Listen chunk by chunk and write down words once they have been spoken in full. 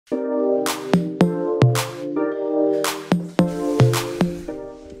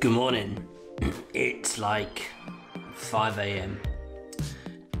like 5 a.m.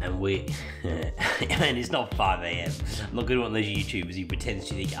 and we, and it's not 5 a.m. I'm not gonna want those YouTubers who pretend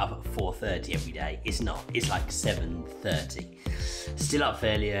to get up at 4:30 every day. It's not, it's like 7:30. Still up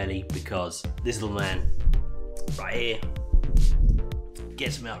fairly early because this little man right here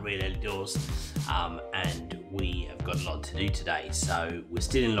gets me up really early doors, and we have got a lot to do today. So we're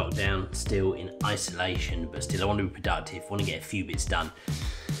still in lockdown, still in isolation, but still I want to be productive, I want to get a few bits done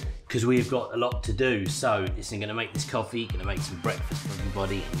because we've got a lot to do. So listen, I'm going to make this coffee, going to make some breakfast for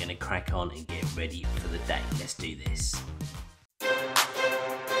everybody, I'm going to crack on and get ready for the day. Let's do this.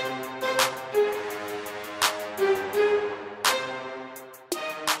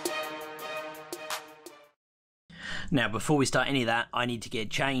 Now, before we start any of that, I need to get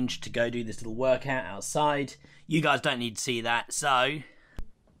changed to go do this little workout outside. You guys don't need to see that, so...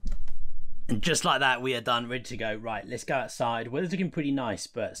 And just like that, we are done, ready to go. Right, let's go outside. Weather's looking pretty nice,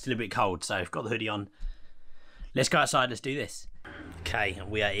 but still a bit cold, so I've got the hoodie on. Let's go outside, let's do this. Okay, and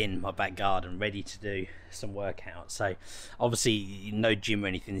we are in my back garden, ready to do some workout. So, obviously, no gym or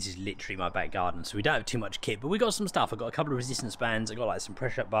anything. This is literally my back garden, so we don't have too much kit, but we got some stuff. I've got a couple of resistance bands. I've got like some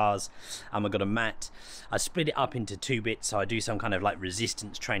press-up bars. I've got a mat. I split it up into 2 bits, so I do some kind of like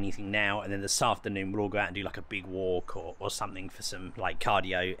resistance training thing now, and then this afternoon we'll all go out and do like a big walk or something for some like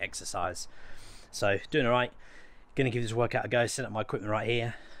cardio exercise. So, doing all right. Gonna give this workout a go. Set up my equipment right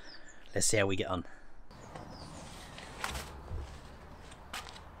here. Let's see how we get on.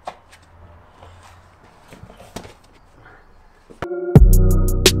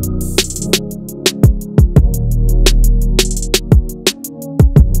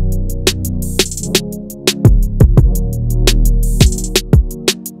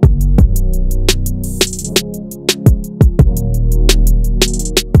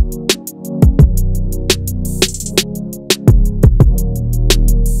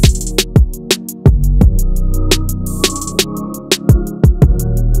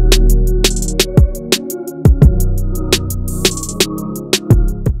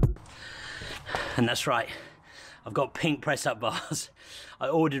 And that's right, I've got pink press-up bars. I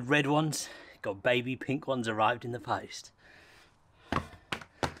ordered red ones, got baby pink ones arrived in the post.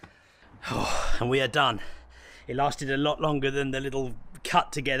 Oh, and we are done. It lasted a lot longer than the little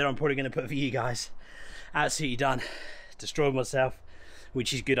cut together I'm probably going to put for you guys. Absolutely done. Destroyed myself,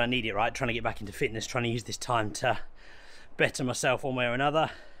 which is good, I need it, right? Trying to get back into fitness, trying to use this time to better myself one way or another.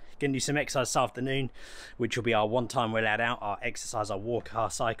 Going to do some exercise this afternoon, which will be our one time we're allowed out, our exercise, our walk,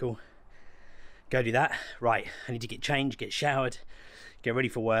 our cycle. Go do that. Right, I need to get changed, get showered, get ready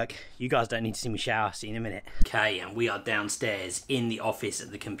for work. You guys don't need to see me shower, see you in a minute. Okay, and we are downstairs in the office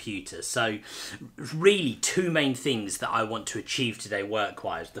at the computer. So really 2 main things that I want to achieve today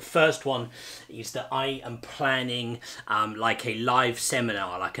work-wise. The first one is that I am planning like a live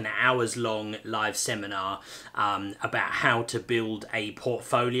seminar, like an hours-long live seminar about how to build a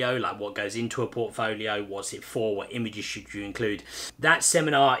portfolio, like what goes into a portfolio, what's it for, what images should you include. That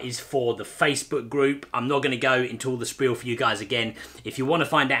seminar is for the Facebook group. I'm not going to go into all the spiel for you guys again. If you want to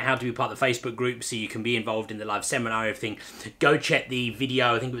find out how to be part of the Facebook group so you can be involved in the live seminar and everything, go check the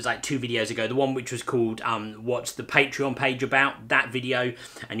video. I think it was like 2 videos ago. The one which was called What's the Patreon Page About? That video,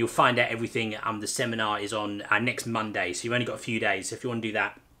 and you'll find out everything. The seminar is on next Monday, so you've only got a few days. So if you want to do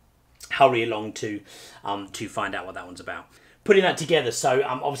that, hurry along to find out what that one's about. Putting that together, so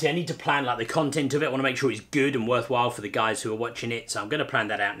obviously I need to plan like the content of it. I want to make sure it's good and worthwhile for the guys who are watching it, so I'm going to plan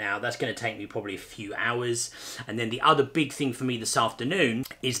that out now. That's going to take me probably a few hours. And then the other big thing for me this afternoon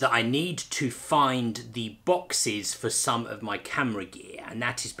is that I need to find the boxes for some of my camera gear, and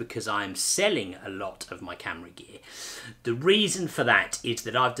that is because I am selling a lot of my camera gear. The reason for that is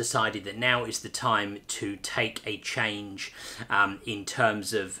that I've decided that now is the time to take a change in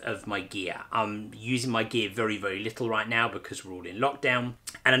terms of my gear. I'm using my gear very, very little right now because we're all in lockdown.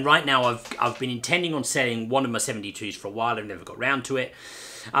 And right now I've been intending on selling one of my 72s for a while. I've never got round to it.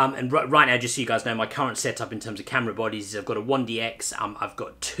 And right now, just so you guys know, my current setup in terms of camera bodies is I've got a 1DX, I've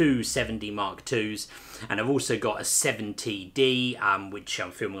got 2 70 Mark IIs, and I've also got a 70D, which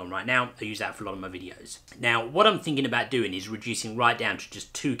I'm filming on right now. I use that for a lot of my videos. Now, what I'm thinking about doing is reducing right down to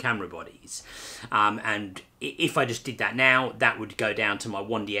just 2 camera bodies. And if I just did that now, that would go down to my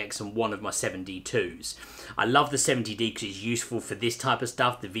 1DX and one of my 7D2s. I love the 70D because it's useful for this type of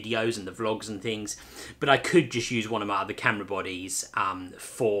stuff, the videos and the vlogs and things, but I could just use one of my other camera bodies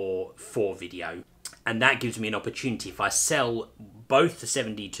for video. And that gives me an opportunity. If I sell both the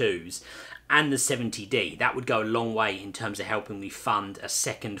 72s and the 70D, that would go a long way in terms of helping me fund a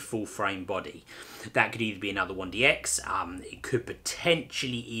second full frame body. That could either be another 1DX, it could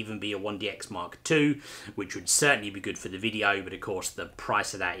potentially even be a 1DX Mark II, which would certainly be good for the video, but of course the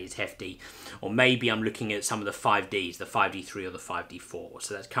price of that is hefty. Or maybe I'm looking at some of the 5Ds, the 5D3 or the 5D4,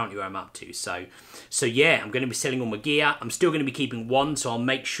 so that's currently where I'm up to. So yeah, I'm going to be selling all my gear. I'm still going to be keeping one, so I'll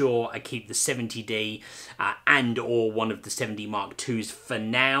make sure I keep the 70D and or one of the 70 Mark IIs for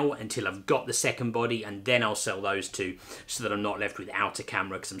now until I've got the second body, and then I'll sell those two so that I'm not left without a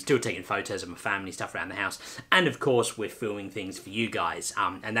camera, because I'm still taking photos of my family, stuff around the house, and of course we're filming things for you guys,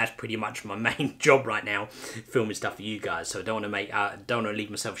 and that's pretty much my main job right now, filming stuff for you guys. So I don't want to leave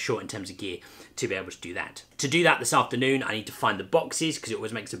myself short in terms of gear to be able to do that. To do that this afternoon, I need to find the boxes, because it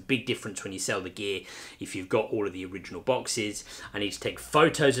always makes a big difference when you sell the gear if you've got all of the original boxes. I need to take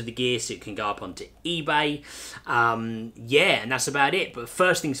photos of the gear so it can go up onto eBay. Yeah, and that's about it. But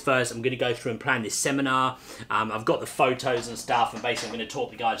first things first, I'm going to go through and plan this seminar. I've got the photos and stuff, and basically I'm going to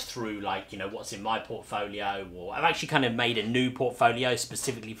talk the guys through, like, you know, what's in my portfolio, or I've actually kind of made a new portfolio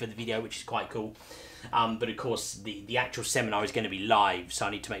specifically for the video, which is quite cool. But of course the actual seminar is going to be live, so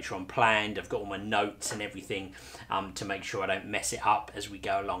I need to make sure I'm planned. I've got all my notes and everything to make sure I don't mess it up as we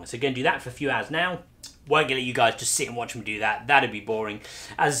go along. So going to do that for a few hours now. Won't get let you guys just sit and watch me do that. That'd be boring.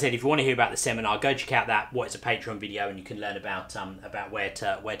 As I said, if you want to hear about the seminar, go check out that What is a Patreon video, and you can learn about where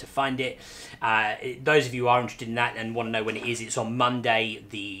to find it. Those of you who are interested in that and want to know when it is, it's on Monday,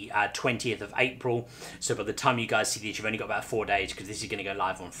 the 20th of April. So by the time you guys see this, you've only got about 4 days, because this is going to go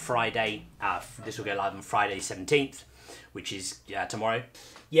live on Friday. This will go live on Friday 17th, which is tomorrow.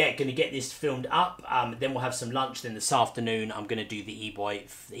 Yeah, going to get this filmed up, then we'll have some lunch. Then this afternoon I'm going to do the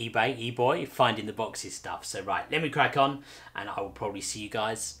eBay finding the boxes stuff. So right, let me crack on, and I will probably see you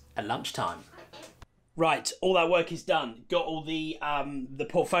guys at lunchtime. Right, all that work is done. Got all the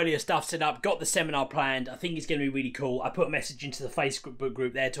portfolio stuff set up, got the seminar planned. I think it's going to be really cool. I put a message into the Facebook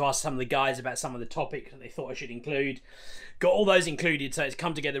group there to ask some of the guys about some of the topics that they thought I should include. Got all those included, so it's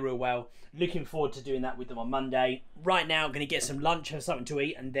come together real well. Looking forward to doing that with them on Monday. Right now, I'm going to get some lunch, have something to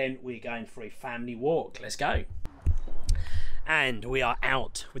eat, and then we're going for a family walk. Let's go. And we are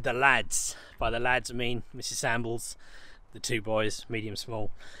out with the lads. By the lads, I mean Mrs. Sambles, the two boys, medium,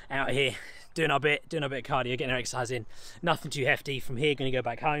 small, out here doing a bit of cardio, getting our exercise in. Nothing too hefty. From here, going to go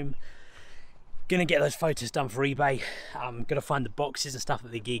back home. Going to get those photos done for eBay. I'm going to find the boxes and stuff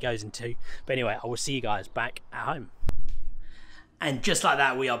that the gear goes into. But anyway, I will see you guys back at home. And just like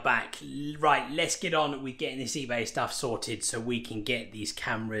that, we are back. Right, let's get on with getting this eBay stuff sorted so we can get these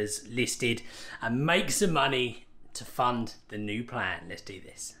cameras listed and make some money to fund the new plan. Let's do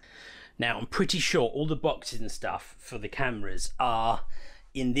this. Now, I'm pretty sure all the boxes and stuff for the cameras are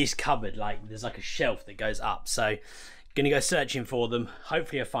in this cupboard. Like, there's like a shelf that goes up. So, gonna go searching for them.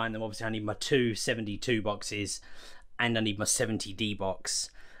 Hopefully I find them. Obviously, I need my two 72 boxes and I need my 70D box.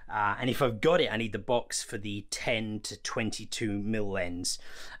 And if I've got it, I need the box for the 10 to 22mm lens,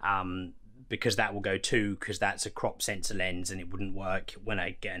 because that will go too, because that's a crop sensor lens and it wouldn't work when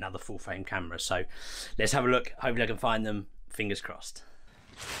I get another full frame camera. So let's have a look. Hopefully I can find them. Fingers crossed.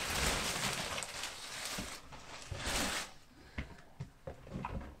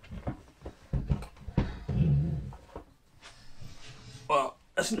 Well,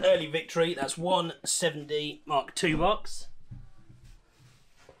 that's an early victory. That's one 70 Mark II box.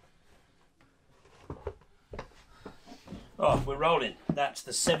 Oh, we're rolling. That's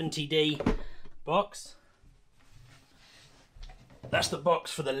the 70D box. That's the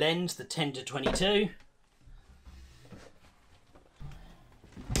box for the lens, the 10 to 22.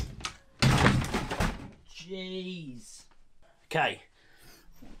 Jeez. Okay.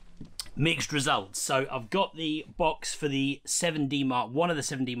 Mixed results. So I've got the box for the 7D Mark, one of the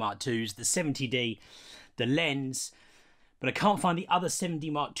 7D Mark IIs, the 70D, the lens, but I can't find the other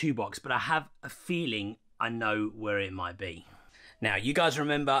 70 Mark II box, but I have a feeling I know where it might be. Now, you guys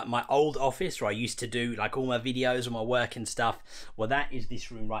remember my old office where I used to do like all my videos and my work and stuff? Well, that is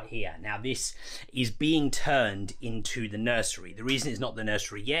this room right here. Now, this is being turned into the nursery. The reason it's not the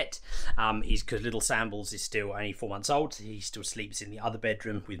nursery yet is because little Sambles is still only 4 months old. He still sleeps in the other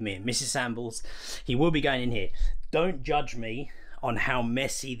bedroom with me and Mrs. Sambles. He will be going in here. Don't judge me on how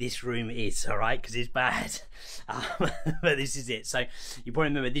messy this room is, all right, because it's bad. But this is it. So you probably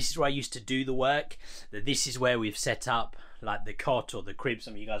remember this is where I used to do the work. That this is where we've set up like the cot or the crib,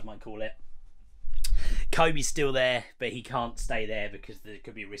 some of you guys might call it. Kobe's still there, but he can't stay there because there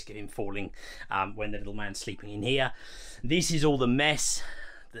could be a risk of him falling when the little man's sleeping in here. This is all the mess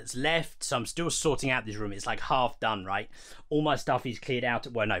that's left, so I'm still sorting out this room. It's like half done, right? All my stuff is cleared out.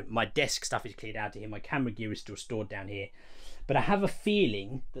 Well, no, my desk stuff is cleared out of here. My camera gear is still stored down here. But I have a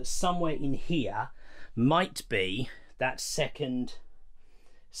feeling that somewhere in here might be that second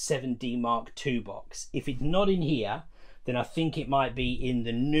 7D Mark II box. If it's not in here, then I think it might be in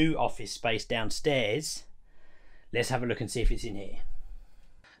the new office space downstairs. Let's have a look and see if it's in here.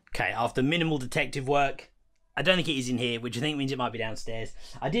 Okay, after minimal detective work, I don't think it is in here, which I think means it might be downstairs.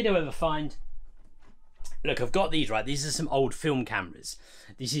 I did, however, find... Look, I've got these, right? These are some old film cameras.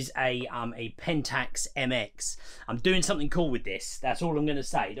 This is a Pentax MX. I'm doing something cool with this. That's all I'm going to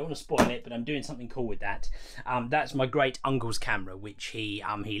say. Don't want to spoil it, but I'm doing something cool with that. That's my great uncle's camera, which he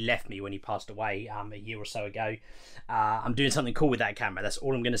left me when he passed away a year or so ago. I'm doing something cool with that camera. That's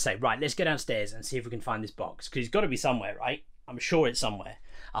all I'm going to say. Right, let's go downstairs and see if we can find this box, because it's got to be somewhere, right? I'm sure it's somewhere.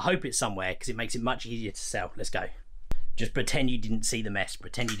 I hope it's somewhere, because it makes it much easier to sell. Let's go. Just pretend you didn't see the mess.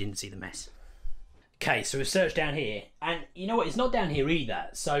 Pretend you didn't see the mess. Okay, so we've searched down here, and you know what, it's not down here either,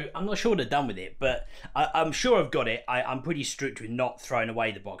 so I'm not sure what I've done with it, but I'm sure I've got it. I'm pretty strict with not throwing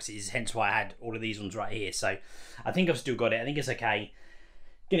away the boxes, hence why I had all of these ones right here, so I think I've still got it. I think it's okay.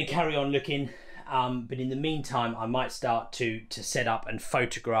 Gonna carry on looking, but in the meantime, I might start to set up and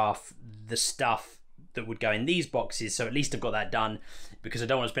photograph the stuff that would go in these boxes, so at least I've got that done, because I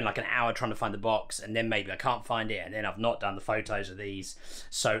don't want to spend like an hour trying to find the box and then maybe I can't find it and then I've not done the photos of these.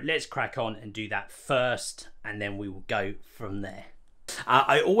 So let's crack on and do that first, and then we will go from there.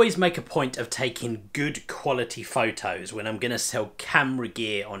 I always make a point of taking good quality photos when I'm going to sell camera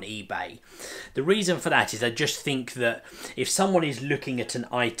gear on eBay. The reason for that is I just think that if someone is looking at an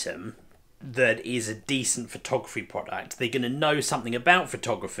item that is a decent photography product, they're going to know something about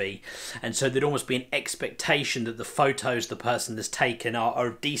photography, and so there'd almost be an expectation that the photos the person has taken are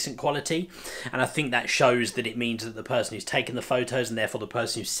of decent quality, and I think that shows that it means that the person who's taken the photos, and therefore the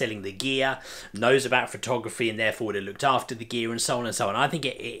person who's selling the gear, knows about photography and therefore would have looked after the gear, and so on and so on. I think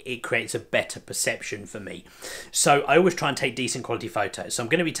it creates a better perception for me. So I always try and take decent quality photos, so I'm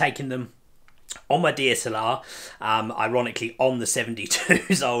going to be taking them on my DSLR, ironically on the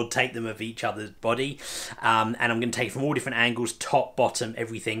 72s. I'll take them of each other's body, and I'm going to take it from all different angles, top, bottom,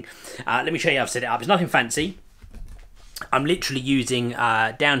 everything. Let me show you how I've set it up. It's nothing fancy. I'm literally using,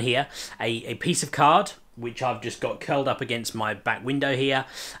 down here, a piece of card, which I've just got curled up against my back window here.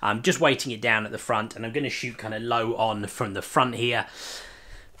 I'm just weighting it down at the front, and I'm going to shoot kind of low on from the front here.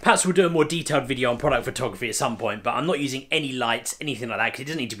 Perhaps we'll do a more detailed video on product photography at some point, but I'm not using any lights, anything like that, because it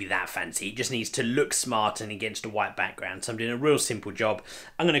doesn't need to be that fancy. It just needs to look smart and against a white background. So I'm doing a real simple job.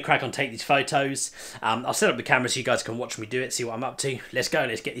 I'm going to crack on, take these photos. I'll set up the camera so you guys can watch me do it, see what I'm up to. Let's go,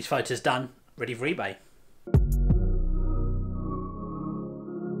 let's get these photos done, ready for eBay.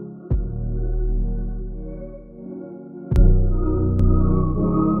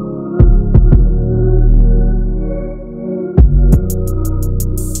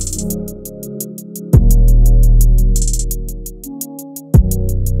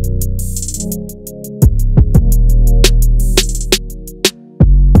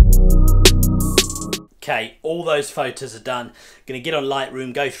 Okay, all those photos are done. Going to get on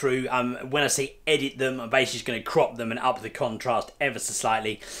Lightroom, go through. When I say edit them, I'm basically just going to crop them and up the contrast ever so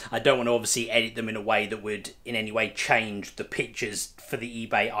slightly. I don't want to obviously edit them in a way that would in any way change the pictures for the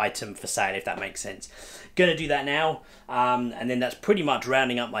eBay item for sale, if that makes sense. Going to do that now, and then that's pretty much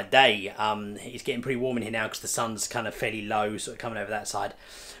rounding up my day. It's getting pretty warm in here now because the sun's kind of fairly low, sort of coming over that side.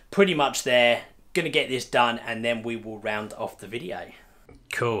 Pretty much there. Going to get this done, and then we will round off the video.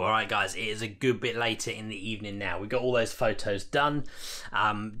 Cool. All right, guys, it is a good bit later in the evening now. We got all those photos done.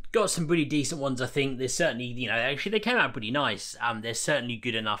 Got some pretty decent ones, I think. There's certainly, you know, actually they came out pretty nice. They're certainly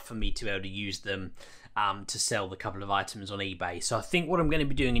good enough for me to be able to use them to sell the couple of items on eBay. So I think what I'm going to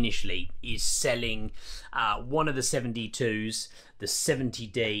be doing initially is selling one of the 7D2s, the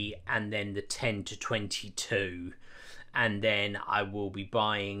 70D, and then the 10 to 22. And then I will be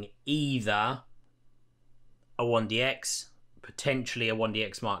buying either a 1DX, potentially a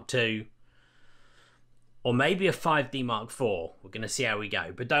 1DX Mark II, or maybe a 5D Mark IV. We're going to see how we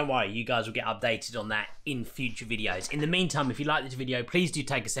go. But don't worry, you guys will get updated on that in future videos. In the meantime, if you like this video, please do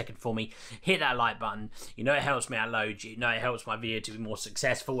take a second for me. Hit that like button. You know it helps me out loads. You know it helps my video to be more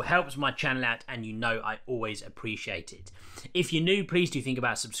successful. It helps my channel out, and you know I always appreciate it. If you're new, please do think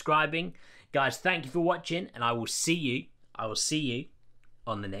about subscribing. Guys, thank you for watching, and I will see you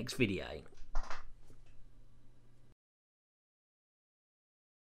on the next video.